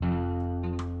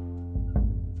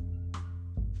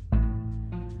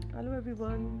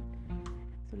everyone.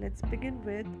 So let's begin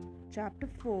with chapter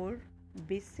 4,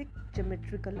 Basic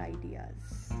Geometrical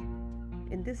Ideas.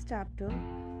 In this chapter,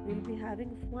 we'll be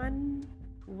having fun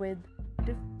with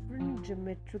different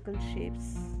geometrical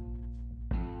shapes.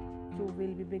 So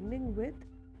we'll be beginning with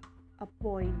a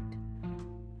point,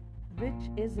 which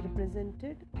is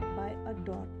represented by a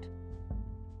dot,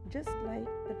 just like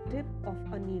the tip of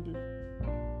a needle.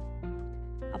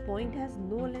 A point has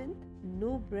no length,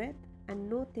 no breadth, and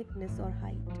no thickness or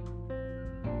height.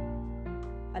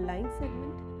 A line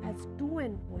segment has two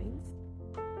endpoints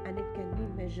and it can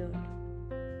be measured,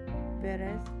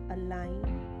 whereas a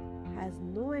line has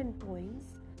no endpoints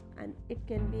and it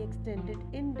can be extended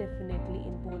indefinitely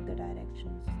in both the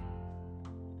directions.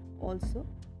 Also,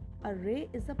 a ray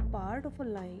is a part of a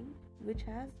line which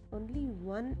has only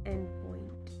one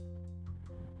endpoint.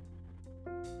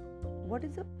 What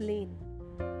is a plane?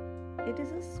 It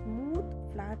is a smooth,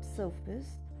 flat surface,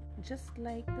 just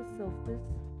like the surface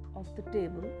of the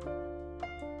table,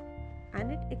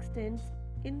 and it extends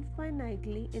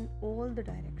infinitely in all the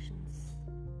directions.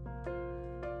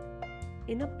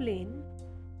 In a plane,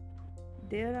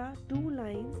 there are two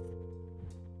lines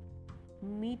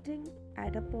meeting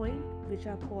at a point which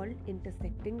are called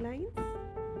intersecting lines,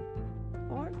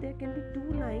 or there can be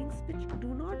two lines which do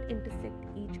not intersect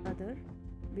each other,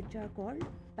 which are called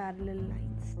parallel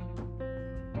lines.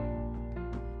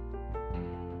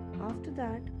 After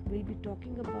that, we'll be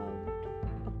talking about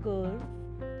a curve,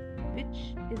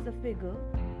 which is a figure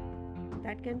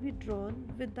that can be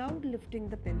drawn without lifting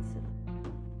the pencil.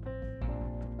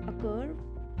 A curve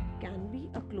can be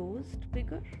a closed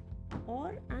figure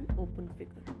or an open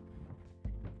figure.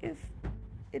 If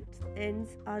its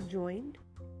ends are joined,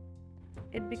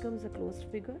 it becomes a closed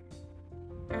figure,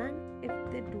 and if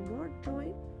they do not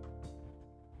join,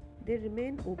 they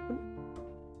remain open,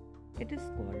 it is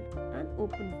called an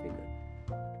open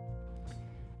figure.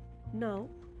 Now,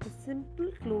 the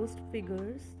simple closed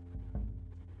figures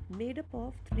made up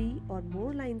of three or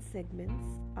more line segments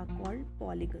are called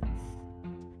polygons.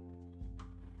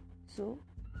 So,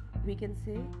 we can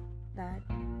say that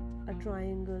a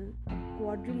triangle, a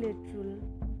quadrilateral,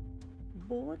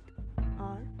 both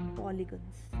are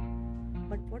polygons.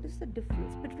 But what is the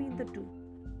difference between the two?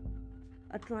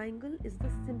 A triangle is the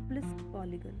simplest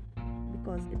polygon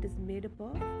because it is made up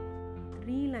of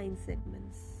three line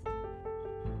segments.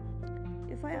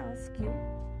 If I ask you,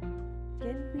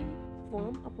 can we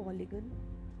form a polygon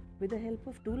with the help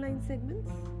of two line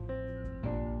segments?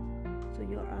 So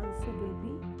your answer will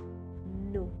be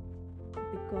no,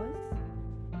 because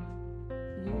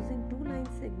using two line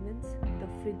segments, the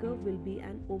figure will be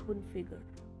an open figure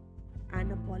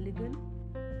and a polygon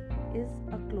is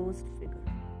a closed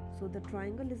figure. So the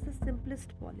triangle is the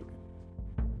simplest polygon.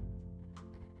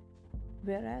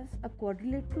 Whereas a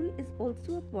quadrilateral is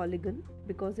also a polygon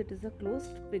because it is a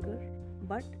closed figure,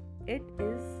 but it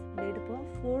is made up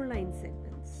of four line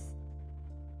segments.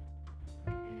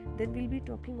 Then we'll be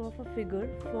talking of a figure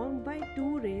formed by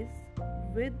two rays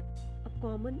with a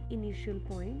common initial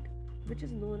point, which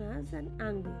is known as an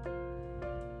angle.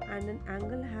 And an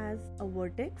angle has a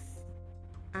vertex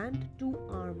and two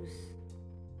arms.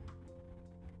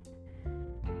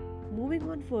 Moving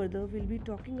on further, we'll be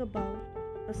talking about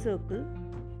a circle,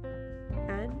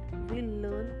 and we'll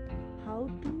learn how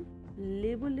to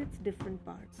label its different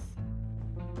parts.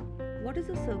 What is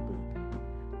a circle?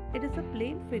 It is a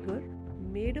plane figure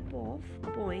made up of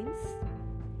points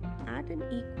at an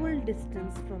equal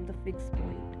distance from the fixed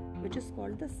point, which is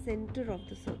called the center of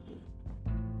the circle.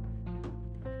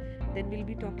 Then we'll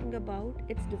be talking about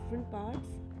its different parts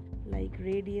like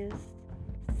radius,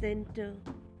 center,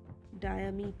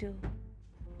 diameter,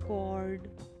 chord,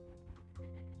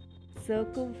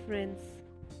 circumference,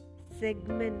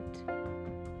 segment,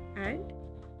 and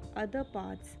other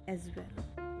parts as well.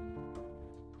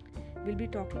 We'll be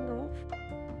talking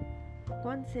of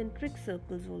concentric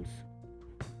circles also,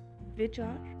 which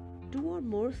are two or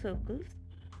more circles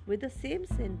with the same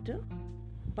center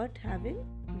but having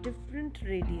different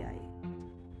radii.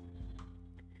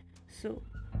 So,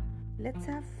 let's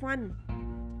have fun.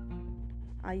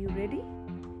 Are you ready?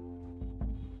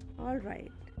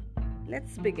 Alright,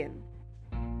 let's begin.